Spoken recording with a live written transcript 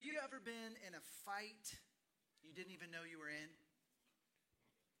been in a fight you didn't even know you were in?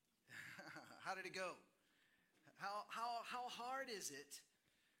 How did it go? How hard is it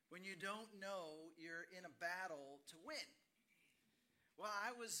when you don't know you're in a battle to win? Well,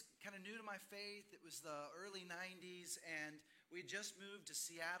 I was kind of new to my faith. It was the early 90s, and we just moved to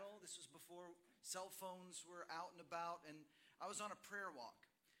Seattle. This was before cell phones were out and about, and I was on a prayer walk.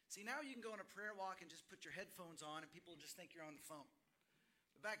 See, now you can go on a prayer walk and just put your headphones on, and people just think you're on the phone.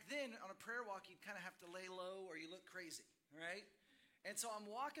 But back then, on a prayer walk, you'd kind of have to lay low or you look crazy, right? And so I'm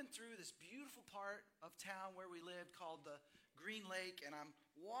walking through this beautiful part of town where we lived called the Green Lake, and I'm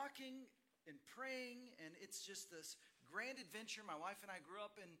walking and praying, and it's just this grand adventure. My wife and I grew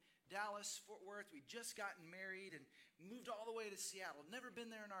up in Dallas, Fort Worth. We'd just gotten married and moved all the way to Seattle. Never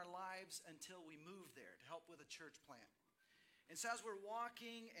been there in our lives until we moved there to help with a church plant. And so as we're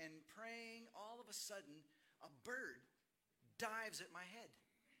walking and praying, all of a sudden, a bird dives at my head.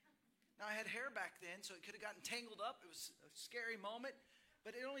 Now, I had hair back then, so it could have gotten tangled up. It was a scary moment,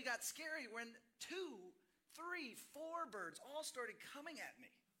 but it only got scary when 2, 3, 4 birds all started coming at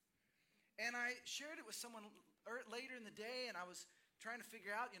me. And I shared it with someone later in the day, and I was trying to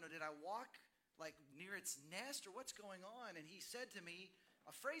figure out, did I walk like near its nest or what's going on? And he said to me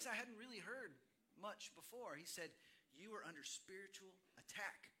a phrase I hadn't really heard much before. He said, "You were under spiritual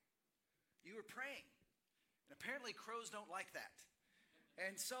attack. You were praying." And apparently crows don't like that.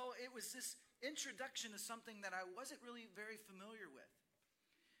 And so it was this introduction to something that I wasn't really very familiar with.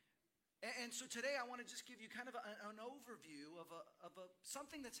 And so today I want to just give you kind of an overview of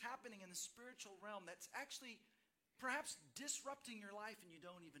something that's happening in the spiritual realm that's actually perhaps disrupting your life and you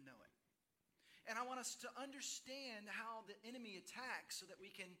don't even know it. And I want us to understand how the enemy attacks so that we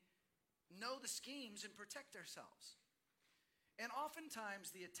can know the schemes and protect ourselves. And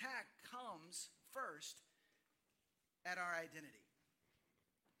oftentimes the attack comes first at our identity,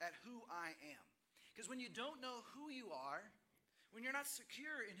 at who I am. Because when you don't know who you are, when you're not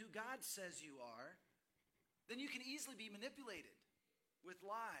secure in who God says you are, then you can easily be manipulated with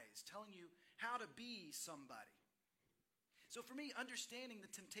lies, telling you how to be somebody. So for me, understanding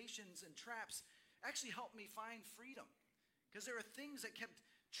the temptations and traps actually helped me find freedom. Because there are things that kept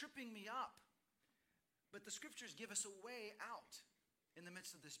tripping me up. But the scriptures give us a way out in the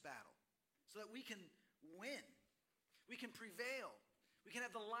midst of this battle so that we can win. We can prevail. We can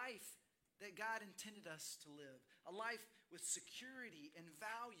have the life that God intended us to live. A life with security and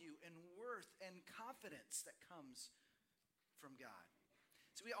value and worth and confidence that comes from God.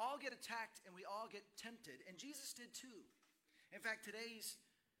 So we all get attacked and we all get tempted. And Jesus did too. In fact, today's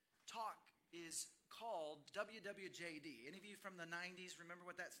talk is called WWJD. Any of you from the 90s remember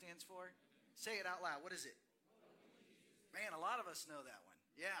what that stands for? Say it out loud. What is it? Man, a lot of us know that one.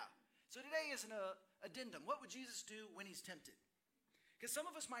 Yeah. So today is an addendum. What would Jesus do when he's tempted? Because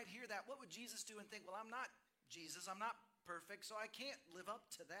some of us might hear that. What would Jesus do and think, well, I'm not Jesus. I'm not perfect, so I can't live up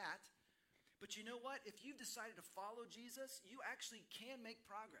to that. But you know what? If you've decided to follow Jesus, you actually can make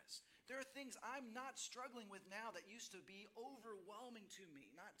progress. There are things I'm not struggling with now that used to be overwhelming to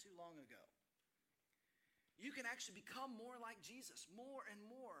me not too long ago. You can actually become more like Jesus, more and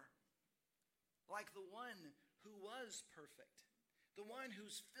more like the one who was perfect, the one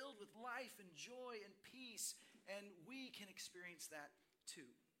who's filled with life and joy and peace, and we can experience that too.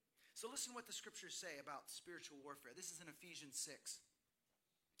 So listen to what the scriptures say about spiritual warfare. This is in Ephesians 6.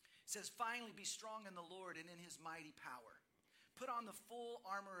 It says, "Finally be strong in the Lord and in his mighty power. Put on the full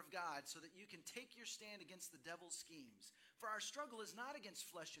armor of God so that you can take your stand against the devil's schemes. For our struggle is not against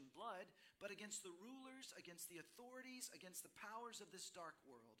flesh and blood, but against the rulers, against the authorities, against the powers of this dark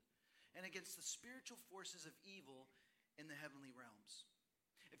world, and against the spiritual forces of evil in the heavenly realms."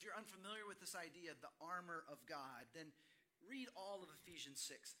 If you're unfamiliar with this idea of the armor of God, then read all of Ephesians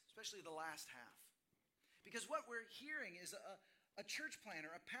 6, especially the last half. Because what we're hearing is a church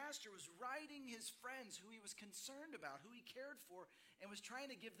planner, a pastor, was writing his friends who he was concerned about, who he cared for, and was trying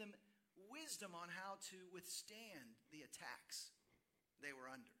to give them wisdom on how to withstand the attacks they were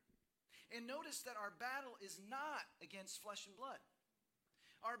under. And notice that our battle is not against flesh and blood.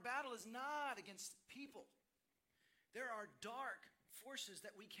 Our battle is not against people. There are dark forces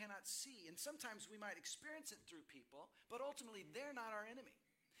that we cannot see. And sometimes we might experience it through people, but ultimately they're not our enemy.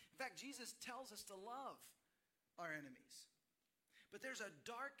 In fact, Jesus tells us to love our enemies. But there's a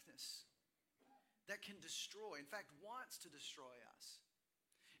darkness that can destroy, in fact, wants to destroy us.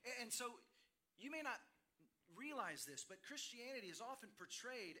 And so you may not realize this, but Christianity is often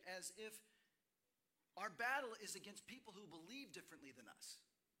portrayed as if our battle is against people who believe differently than us.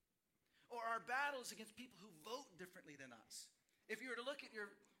 Or our battle is against people who vote differently than us. If you were to look at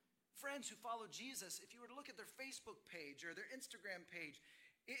your friends who follow Jesus, if you were to look at their Facebook page or their Instagram page,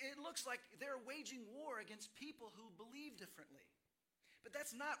 It looks like they're waging war against people who believe differently. But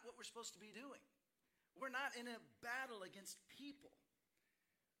that's not what we're supposed to be doing. We're not in a battle against people.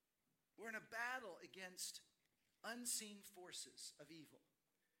 We're in a battle against unseen forces of evil.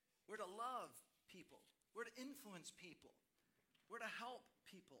 We're to love people. We're to influence people. We're to help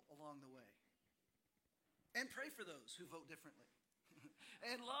people along the way. And pray for those who vote differently.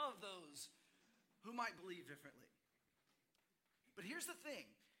 And love those who might believe differently. But here's the thing.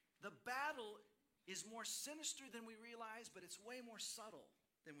 The battle is more sinister than we realize, but it's way more subtle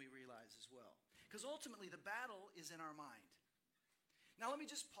than we realize as well. Because ultimately, the battle is in our mind. Now, let me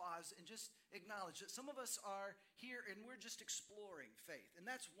just pause and just acknowledge that some of us are here and we're just exploring faith. And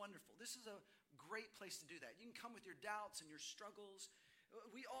that's wonderful. This is a great place to do that. You can come with your doubts and your struggles.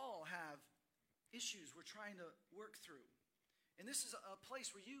 We all have issues we're trying to work through. And this is a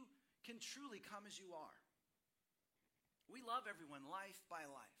place where you can truly come as you are. We love everyone, life by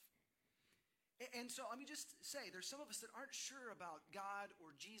life. And so let me just say, there's some of us that aren't sure about God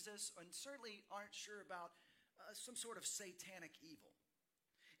or Jesus, and certainly aren't sure about some sort of satanic evil.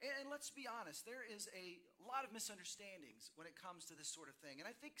 And let's be honest, there is a lot of misunderstandings when it comes to this sort of thing. And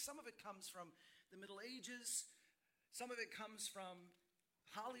I think some of it comes from the Middle Ages. Some of it comes from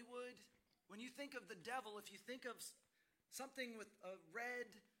Hollywood. When you think of the devil, if you think of something with a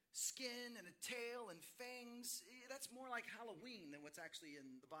red skin and a tail and fangs, that's more like Halloween than what's actually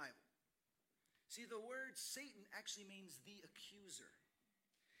in the Bible. See, the word Satan actually means the accuser.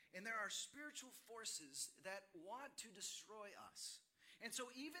 And there are spiritual forces that want to destroy us. And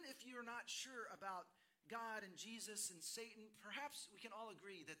so even if you're not sure about God and Jesus and Satan, perhaps we can all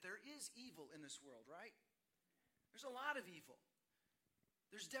agree that there is evil in this world, right? There's a lot of evil.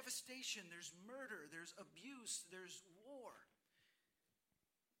 There's devastation, there's murder, there's abuse, there's war.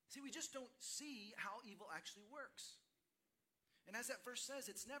 See, we just don't see how evil actually works. And as that verse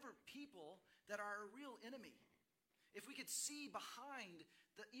says, it's never people that are a real enemy. If we could see behind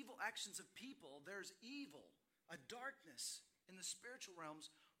the evil actions of people, there's evil, a darkness in the spiritual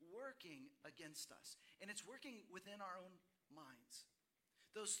realms working against us. And it's working within our own minds.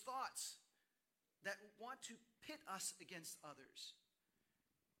 Those thoughts that want to pit us against others,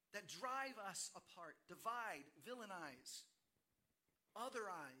 that drive us apart, divide, villainize,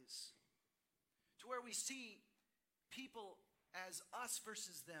 otherize, to where we see people as us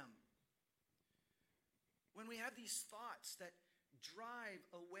versus them. When we have these thoughts that drive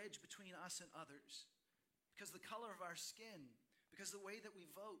a wedge between us and others, because of the color of our skin, because of the way that we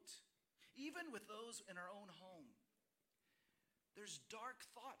vote, even with those in our own home, there's dark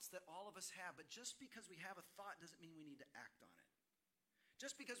thoughts that all of us have, but just because we have a thought doesn't mean we need to act on it.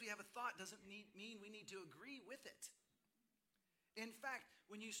 Just because we have a thought doesn't mean we need to agree with it. In fact,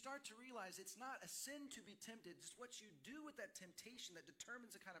 when you start to realize it's not a sin to be tempted, it's what you do with that temptation that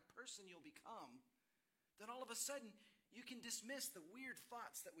determines the kind of person you'll become, then all of a sudden you can dismiss the weird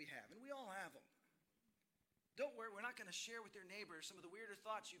thoughts that we have, and we all have them. Don't worry, we're not going to share with your neighbors some of the weirder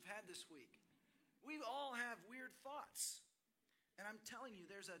thoughts you've had this week. We all have weird thoughts. And I'm telling you,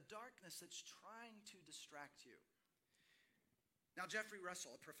 there's a darkness that's trying to distract you. Now, Jeffrey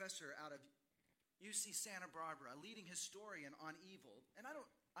Russell, a professor out of UC Santa Barbara, a leading historian on evil, and I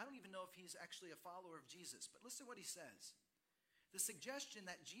don't even know if he's actually a follower of Jesus, but listen to what he says. The suggestion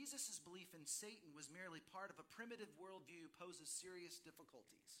that Jesus' belief in Satan was merely part of a primitive worldview poses serious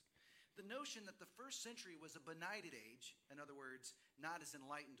difficulties. The notion that the first century was a benighted age, in other words, not as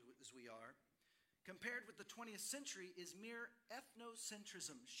enlightened as we are, compared with the 20th century is mere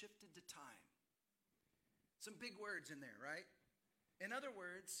ethnocentrism shifted to time. Some big words in there, right? In other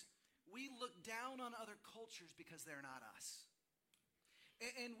words, we look down on other cultures because they're not us.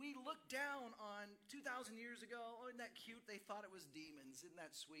 And we look down on 2,000 years ago, oh, isn't that cute? They thought it was demons. Isn't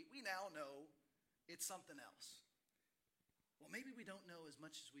that sweet? We now know it's something else. Well, maybe we don't know as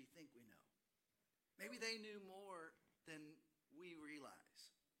much as we think we know. Maybe they knew more than we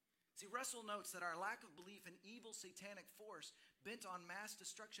realize. See, Russell notes that our lack of belief in evil satanic force bent on mass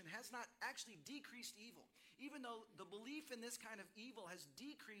destruction has not actually decreased evil. Even though the belief in this kind of evil has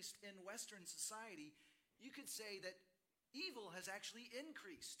decreased in Western society, you could say that evil has actually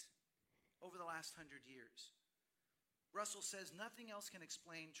increased over the last 100 years. Russell says nothing else can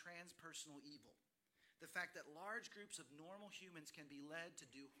explain transpersonal evil. The fact that large groups of normal humans can be led to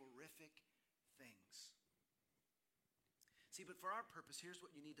do horrific things. See, but for our purpose, here's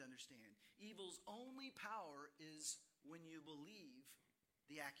what you need to understand. Evil's only power is when you believe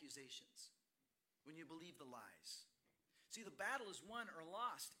the accusations, when you believe the lies. See, the battle is won or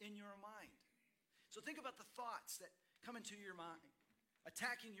lost in your mind. So think about the thoughts that come into your mind,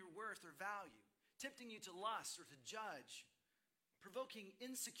 attacking your worth or value, tempting you to lust or to judge, provoking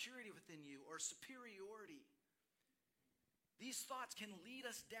insecurity within you or superiority. These thoughts can lead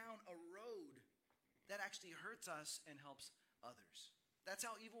us down a road that actually hurts us and helps others. That's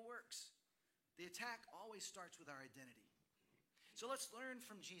how evil works. The attack always starts with our identity. So let's learn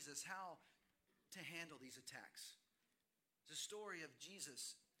from Jesus how to handle these attacks. It's a story of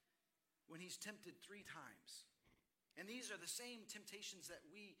Jesus when he's tempted 3 times. And these are the same temptations that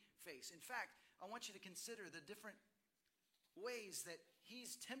we face. In fact, I want you to consider the different ways that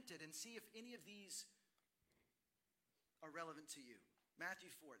he's tempted and see if any of these are relevant to you.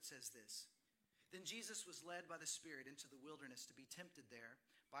 Matthew 4, it says this. Then Jesus was led by the Spirit into the wilderness to be tempted there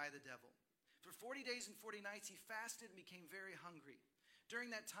by the devil. For 40 days and 40 nights he fasted and became very hungry. During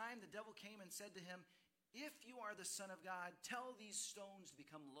that time the devil came and said to him, "If you are the Son of God, tell these stones to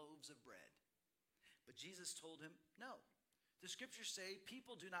become loaves of bread." But Jesus told him, "No. The scriptures say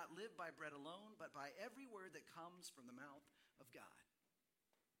people do not live by bread alone, but by every word that comes from the mouth of God."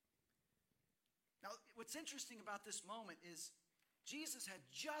 Now, what's interesting about this moment is Jesus had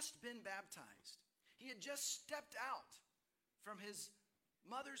just been baptized. He had just stepped out from his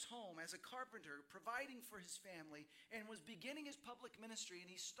mother's home as a carpenter, providing for his family, and was beginning his public ministry, and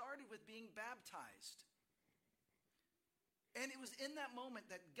he started with being baptized. And it was in that moment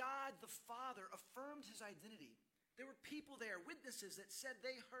that God the Father affirmed his identity. There were people there, witnesses that said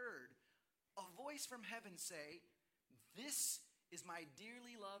they heard a voice from heaven say, "This is my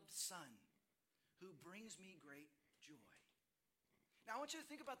dearly loved Son, who brings me great joy." Now I want you to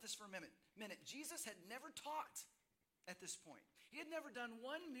think about this for a minute. Jesus had never taught at this point. He had never done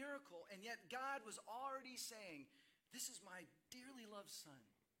one miracle, and yet God was already saying, "This is my dearly loved Son.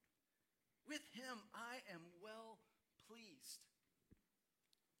 With him I am well pleased."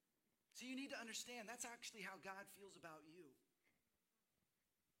 So you need to understand that's actually how God feels about you.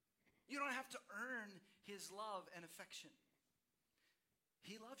 You don't have to earn his love and affection.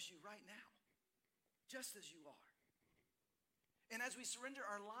 He loves you right now, just as you are. And as we surrender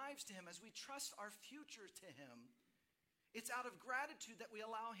our lives to him, as we trust our future to him, it's out of gratitude that we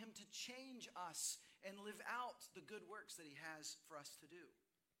allow him to change us and live out the good works that he has for us to do.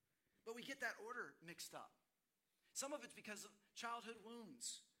 But we get that order mixed up. Some of it's because of childhood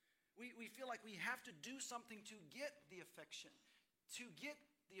wounds. We feel like we have to do something to get the affection, to get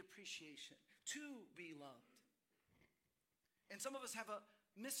the appreciation, to be loved. And some of us have a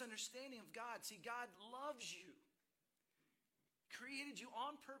misunderstanding of God. See, God loves you, created you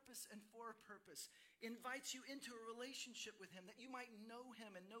on purpose and for a purpose, invites you into a relationship with him that you might know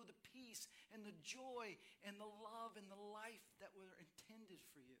him and know the peace and the joy and the love and the life that were intended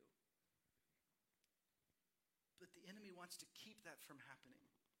for you. But the enemy wants to keep that from happening.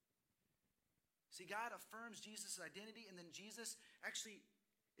 See, God affirms Jesus' identity, and then Jesus actually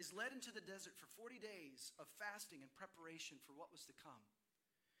is led into the desert for 40 days of fasting and preparation for what was to come.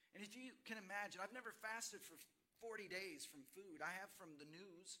 And if you can imagine, I've never fasted for 40 days from food. I have from the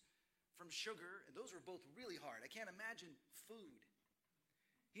news, from sugar, and those were both really hard. I can't imagine food.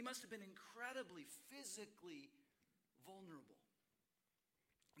 He must have been incredibly physically vulnerable.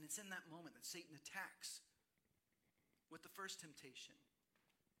 And it's in that moment that Satan attacks with the first temptation.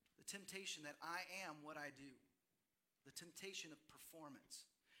 The temptation that I am what I do. The temptation of performance.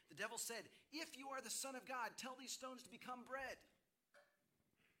 The devil said, "If you are the Son of God, tell these stones to become bread."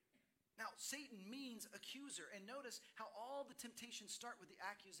 Now, Satan means accuser. And notice how all the temptations start with the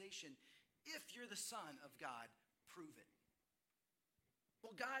accusation, "If you're the Son of God, prove it."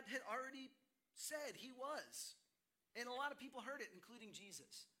 Well, God had already said he was. And a lot of people heard it, including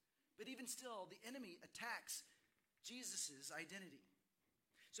Jesus. But even still, the enemy attacks Jesus' identity.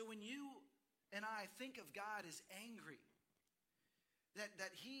 So when you and I think of God as angry,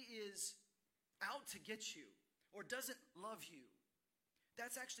 that he is out to get you or doesn't love you,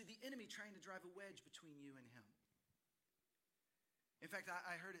 that's actually the enemy trying to drive a wedge between you and him. In fact,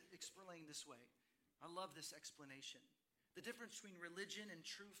 I heard it explained this way. I love this explanation. The difference between religion and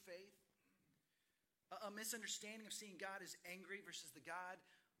true faith, a misunderstanding of seeing God as angry versus the God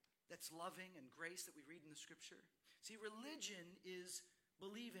that's loving and grace that we read in the scripture. See, religion is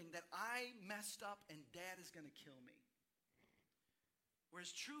believing that I messed up and dad is going to kill me.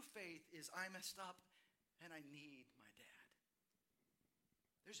 Whereas true faith is I messed up and I need my dad.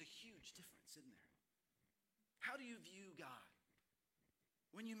 There's a huge difference, isn't there? How do you view God?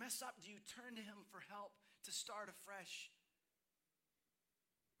 When you mess up, do you turn to him for help to start afresh?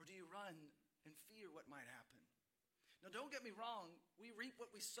 Or do you run and fear what might happen? Now, don't get me wrong. We reap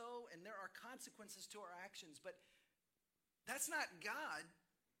what we sow, and there are consequences to our actions. But that's not God.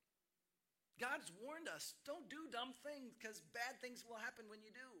 God's warned us, don't do dumb things because bad things will happen when you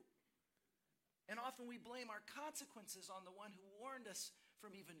do. And often we blame our consequences on the one who warned us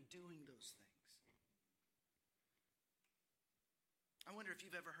from even doing those things. I wonder if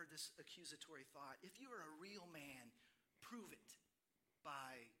you've ever heard this accusatory thought. If you are a real man, prove it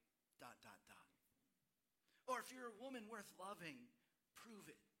by ... Or if you're a woman worth loving,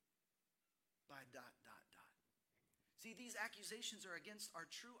 prove it by ... See, these accusations are against our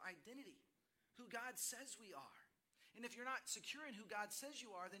true identity, who God says we are. And if you're not secure in who God says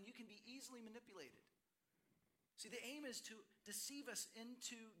you are, then you can be easily manipulated. See, the aim is to deceive us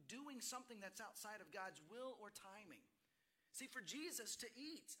into doing something that's outside of God's will or timing. See, for Jesus to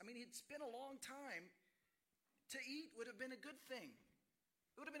eat, it's been a long time. To eat would have been a good thing.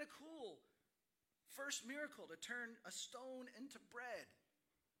 It would have been a cool first miracle to turn a stone into bread.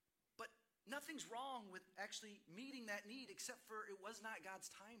 But nothing's wrong with actually meeting that need except for it was not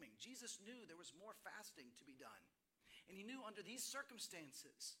God's timing. Jesus knew there was more fasting to be done. And he knew under these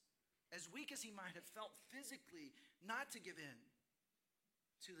circumstances, as weak as he might have felt physically, not to give in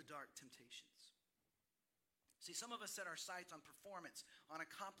to the dark temptations. See, some of us set our sights on performance, on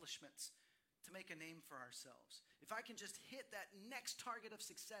accomplishments to make a name for ourselves. If I can just hit that next target of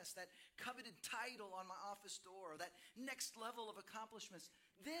success, that coveted title on my office door, or that next level of accomplishments,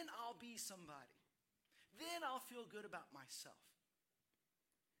 then I'll be somebody. Then I'll feel good about myself.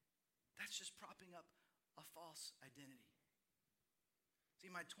 That's just propping up a false identity.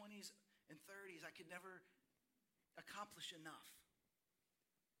 See, in my 20s and 30s, I could never accomplish enough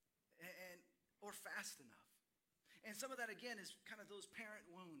or fast enough. And some of that, again, is kind of those parent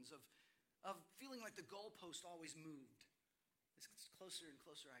wounds of feeling like the goalpost always moved. It's closer and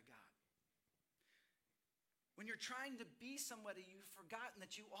closer I got. When you're trying to be somebody, you've forgotten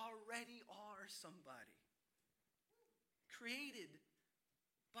that you already are somebody. Created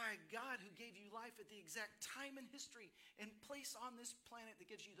by a God who gave you life at the exact time in history and place on this planet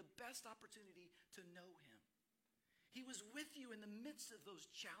that gives you the best opportunity to know him. He was with you in the midst of those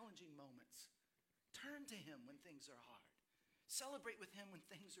challenging moments. Turn to him when things are hard. Celebrate with him when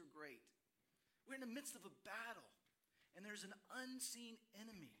things are great. We're in the midst of a battle, and there's an unseen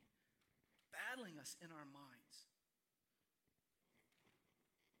enemy battling us in our minds.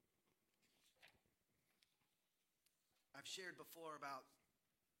 I've shared before about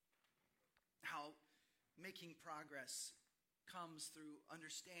how making progress comes through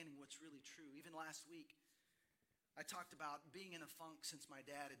understanding what's really true. Even last week, I talked about being in a funk since my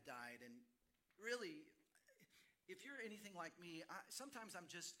dad had died. And really, if you're anything like me, sometimes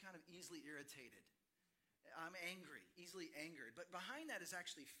I'm just kind of easily irritated. I'm angry, easily angered. But behind that is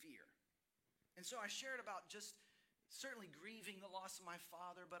actually fear. And so I shared about just certainly grieving the loss of my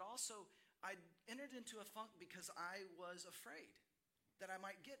father, but also I entered into a funk because I was afraid that I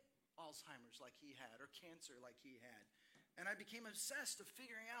might get Alzheimer's like he had or cancer like he had. And I became obsessed of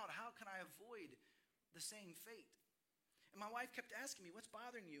figuring out how can I avoid the same fate. And my wife kept asking me, what's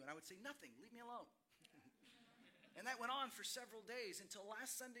bothering you? And I would say, nothing, leave me alone. And that went on for several days until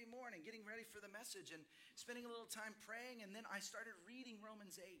last Sunday morning, getting ready for the message and spending a little time praying. And then I started reading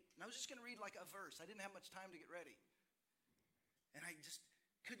Romans 8. And I was just going to read like a verse. I didn't have much time to get ready. And I just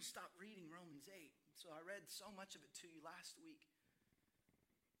couldn't stop reading Romans 8. So I read so much of it to you last week.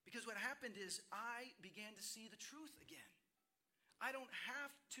 Because what happened is I began to see the truth again. I don't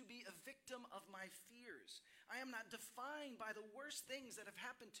have to be a victim of my fears. I am not defined by the worst things that have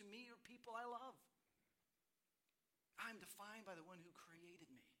happened to me or people I love. I'm defined by the one who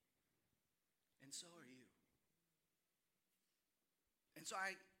created me. And so are you. And so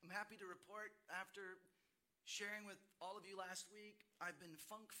I'm happy to report, after sharing with all of you last week, I've been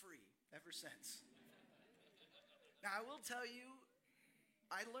funk-free ever since. Now, I will tell you,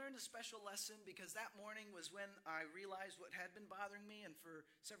 I learned a special lesson because that morning was when I realized what had been bothering me, and for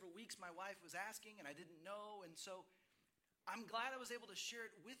several weeks my wife was asking and I didn't know, and so I'm glad I was able to share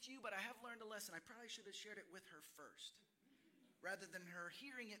it with you, but I have learned a lesson. I probably should have shared it with her first rather than her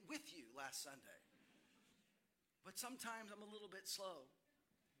hearing it with you last Sunday. But sometimes I'm a little bit slow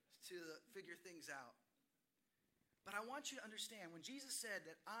to figure things out. But I want you to understand, when Jesus said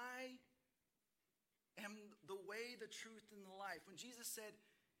that I am the way, the truth, and the life, when Jesus said,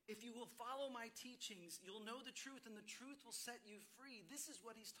 if you will follow my teachings, you'll know the truth, and the truth will set you free, this is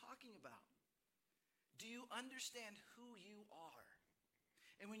what he's talking about. Do you understand who you are?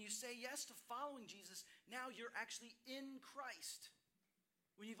 And when you say yes to following Jesus, now you're actually in Christ.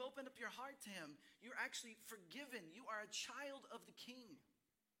 When you've opened up your heart to him, you're actually forgiven. You are a child of the King.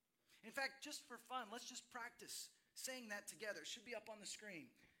 In fact, just for fun, let's just practice saying that together. It should be up on the screen.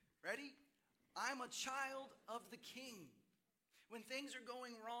 Ready? I'm a child of the King. When things are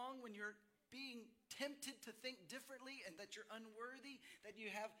going wrong, when you're being tempted to think differently and that you're unworthy, that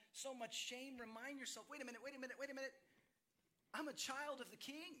you have so much shame, remind yourself, wait a minute. I'm a child of the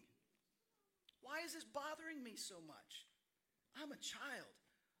King. Why is this bothering me so much? I'm a child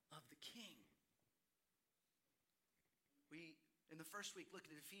of the King. We, in the first week, looked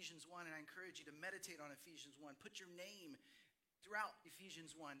at Ephesians 1, and I encourage you to meditate on Ephesians 1. Put your name throughout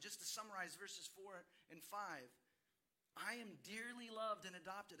Ephesians 1. Just to summarize verses 4 and 5. I am dearly loved and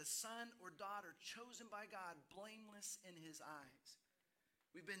adopted, a son or daughter chosen by God, blameless in his eyes.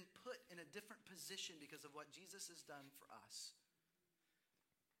 We've been put in a different position because of what Jesus has done for us.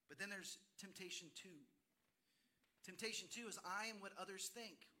 But then there's temptation 2. Temptation 2 is I am what others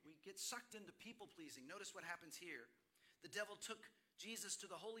think. We get sucked into people-pleasing. Notice what happens here. The devil took Jesus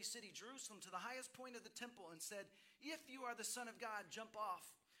to the holy city, Jerusalem, to the highest point of the temple and said, if you are the Son of God, jump off.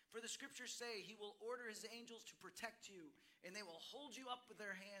 For the scriptures say he will order his angels to protect you, and they will hold you up with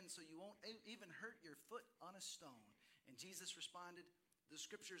their hands so you won't even hurt your foot on a stone. And Jesus responded, the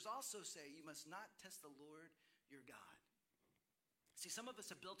scriptures also say you must not test the Lord your God. See, some of us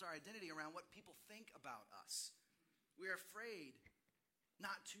have built our identity around what people think about us. We're afraid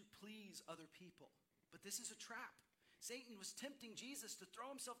not to please other people. But this is a trap. Satan was tempting Jesus to throw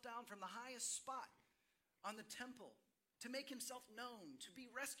himself down from the highest spot on the temple, to make himself known, to be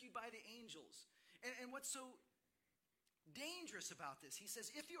rescued by the angels. And what's so dangerous about this, he says,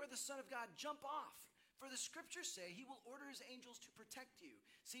 if you are the Son of God, jump off. For the scriptures say he will order his angels to protect you.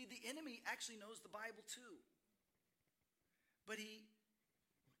 See, the enemy actually knows the Bible too. But he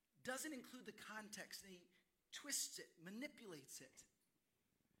doesn't include the context, and he twists it, manipulates it.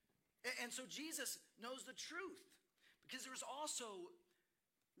 And so Jesus knows the truth, because there was also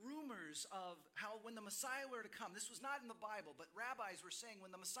rumors of how when the Messiah were to come, this was not in the Bible, but rabbis were saying when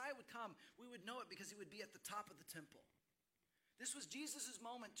the Messiah would come, we would know it because he would be at the top of the temple. This was Jesus'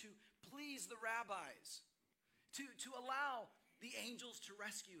 moment to please the rabbis, to allow the angels to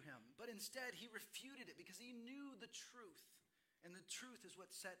rescue him. But instead, he refuted it because he knew the truth. And the truth is what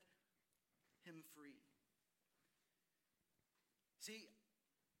set him free. See,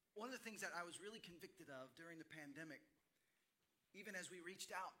 one of the things that I was really convicted of during the pandemic, even as we reached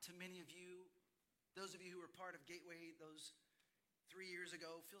out to many of you, those of you who were part of Gateway those 3 years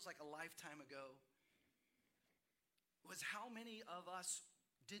ago, feels like a lifetime ago, was how many of us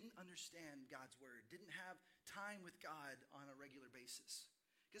didn't understand God's word, didn't have time with God on a regular basis.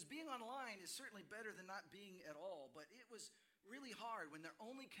 Because being online is certainly better than not being at all, but it was really hard when their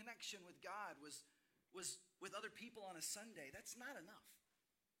only connection with God was with other people on a Sunday. That's not enough.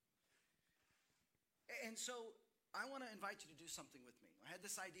 And so I want to invite you to do something with me. I had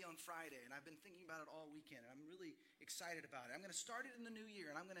this idea on Friday, and I've been thinking about it all weekend, and I'm really excited about it. I'm going to start it in the new year,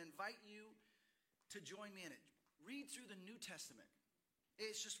 and I'm going to invite you to join me in it. Read through the New Testament.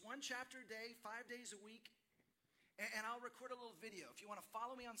 It's just one chapter a day, 5 days a week, and I'll record a little video. If you want to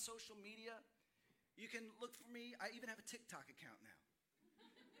follow me on social media, you can look for me. I even have a TikTok account now.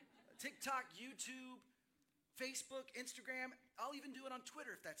 TikTok, YouTube, Facebook, Instagram. I'll even do it on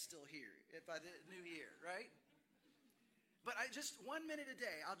Twitter if that's still here by the new year, right? But I just 1 minute a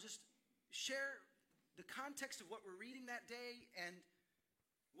day, I'll just share the context of what we're reading that day and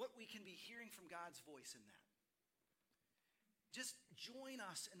what we can be hearing from God's voice in that. Just join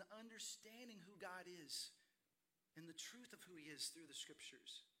us in understanding who God is and the truth of who he is through the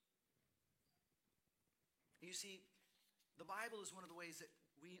scriptures. You see, the Bible is one of the ways that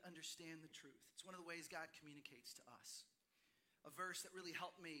we understand the truth. It's one of the ways God communicates to us. A verse that really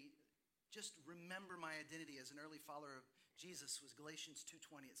helped me just remember my identity as an early follower of Jesus was Galatians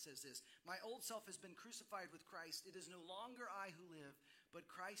 2:20. It says this, my old self has been crucified with Christ. It is no longer I who live,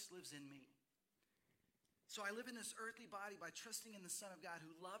 but Christ lives in me. So I live in this earthly body by trusting in the Son of God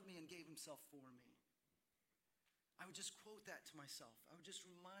who loved me and gave himself for me. I would just quote that to myself. I would just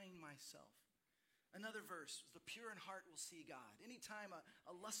remind myself. Another verse, the pure in heart will see God. Anytime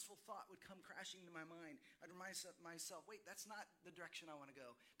a lustful thought would come crashing into my mind, I'd remind myself, wait, that's not the direction I want to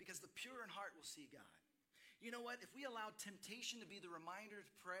go, because the pure in heart will see God. You know what? If we allowed temptation to be the reminder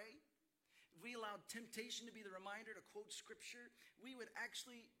to pray, if we allowed temptation to be the reminder to quote scripture, we would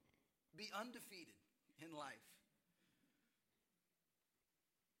actually be undefeated in life.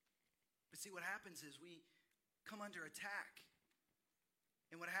 But see, what happens is we come under attack.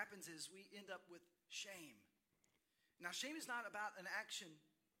 And what happens is we end up with shame. Now, shame is not about an action,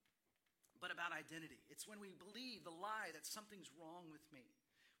 but about identity. It's when we believe the lie that something's wrong with me.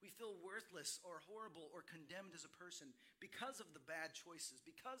 We feel worthless or horrible or condemned as a person because of the bad choices,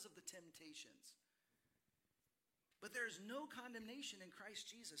 because of the temptations. But there's no condemnation in Christ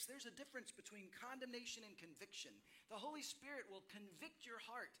Jesus. There's a difference between condemnation and conviction. The Holy Spirit will convict your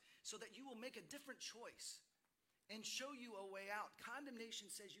heart so that you will make a different choice and show you a way out. Condemnation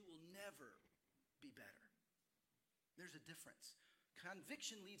says you will never be better. There's a difference.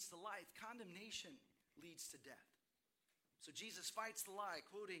 Conviction leads to life. Condemnation leads to death. So Jesus fights the lie,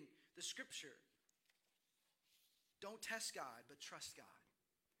 quoting the scripture. Don't test God, but trust God.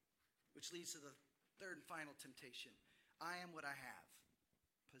 Which leads to the third and final temptation. I am what I have.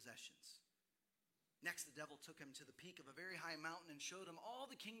 Possessions. Next, the devil took him to the peak of a very high mountain and showed him all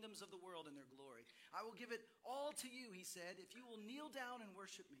the kingdoms of the world and their glory. I will give it all to you, he said, if you will kneel down and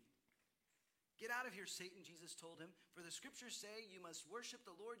worship me. Get out of here, Satan, Jesus told him, for the scriptures say you must worship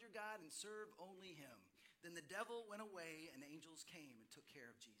the Lord your God and serve only him. Then the devil went away and angels came and took care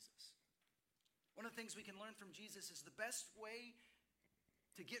of Jesus. One of the things we can learn from Jesus is the best way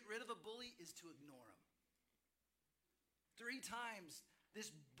to get rid of a bully is to ignore him. 3 times this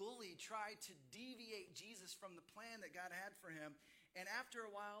bully tried to deviate Jesus from the plan that God had for him, and after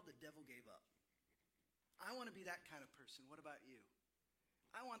a while, the devil gave up. I want to be that kind of person. What about you?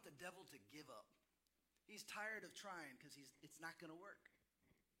 I want the devil to give up. He's tired of trying because it's not going to work.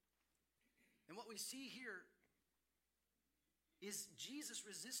 And what we see here is Jesus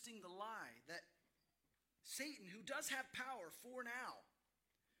resisting the lie that Satan, who does have power for now,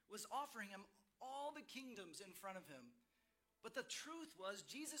 was offering him all the kingdoms in front of him. But the truth was,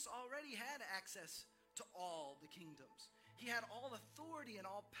 Jesus already had access to all the kingdoms. He had all authority and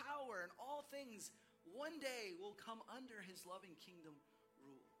all power, and all things one day will come under his loving kingdom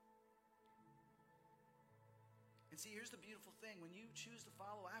rule. And see, here's the beautiful thing. When you choose to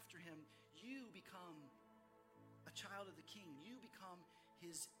follow after him, you become a child of the king. You become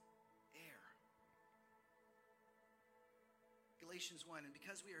his heir. Galatians 1, and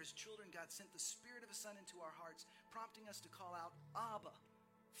because we are his children, God sent the Spirit of his Son into our hearts, prompting us to call out, Abba,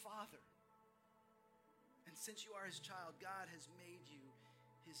 Father. And since you are his child, God has made you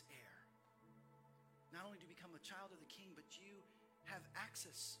his heir. Not only do you become a child of the king, but you have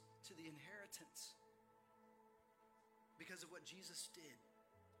access to the inheritance because of what Jesus did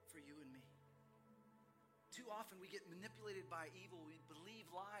for you and me. Too often we get manipulated by evil. We believe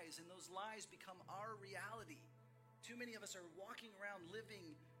lies, and those lies become our reality. Too many of us are walking around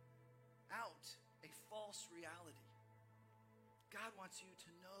living out a false reality. God wants you to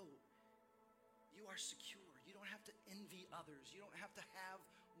know you are secure. You don't have to envy others. You don't have to have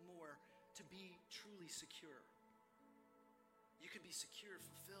more to be truly secure. You can be secure,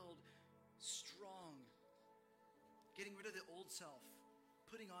 fulfilled, strong, getting rid of the old self,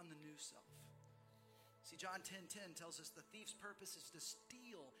 putting on the new self. See, John 10:10 tells us the thief's purpose is to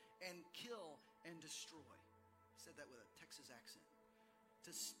steal and kill and destroy. He said that with a Texas accent.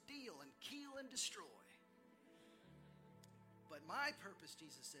 To steal and kill and destroy. But my purpose,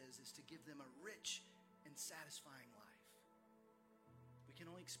 Jesus says, is to give them a rich and satisfying life. We can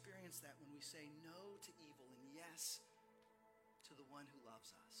only experience that when we say no to evil and yes to the one who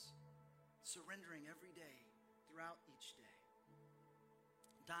loves us. Surrendering every day, throughout each day.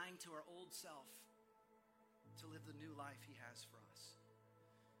 Dying to our old self to live the new life he has for us.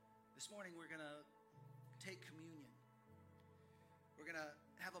 This morning we're going to take communion. We're going to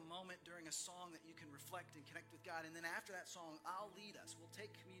have a moment during a song that you can reflect and connect with God. And then after that song, I'll lead us. We'll take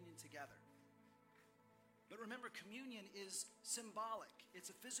communion together. But remember, communion is symbolic.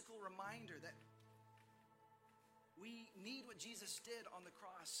 It's a physical reminder that we need what Jesus did on the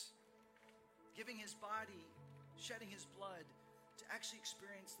cross, giving his body, shedding his blood to actually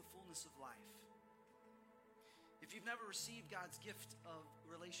experience the fullness of life. If you've never received God's gift of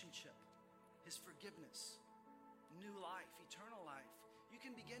relationship, his forgiveness, new life, eternal life, you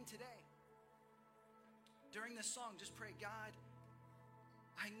can begin today. During this song, just pray, God,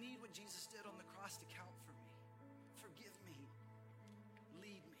 I need what Jesus did on the cross to count for me. Forgive me.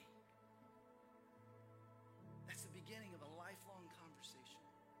 Lead me. That's the beginning of a lifelong conversation.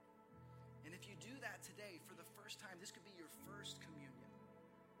 And if you do that today for the first time, this could be your first communion.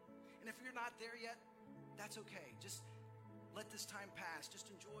 And if you're not there yet, that's okay. Just let this time pass.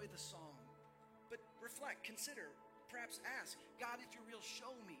 Just enjoy the song. But reflect, consider, perhaps ask, God, if you're real,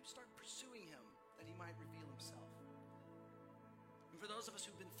 show me. Start pursuing him that he might reveal himself. And for those of us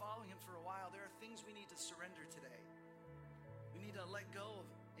who've been following him for a while, there are things we need to surrender today. We need to let go of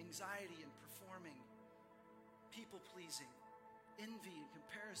anxiety and performing, people-pleasing, envy and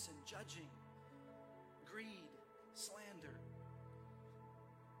comparison, judging, greed, slander.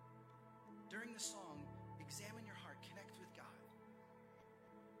 During the song, examine your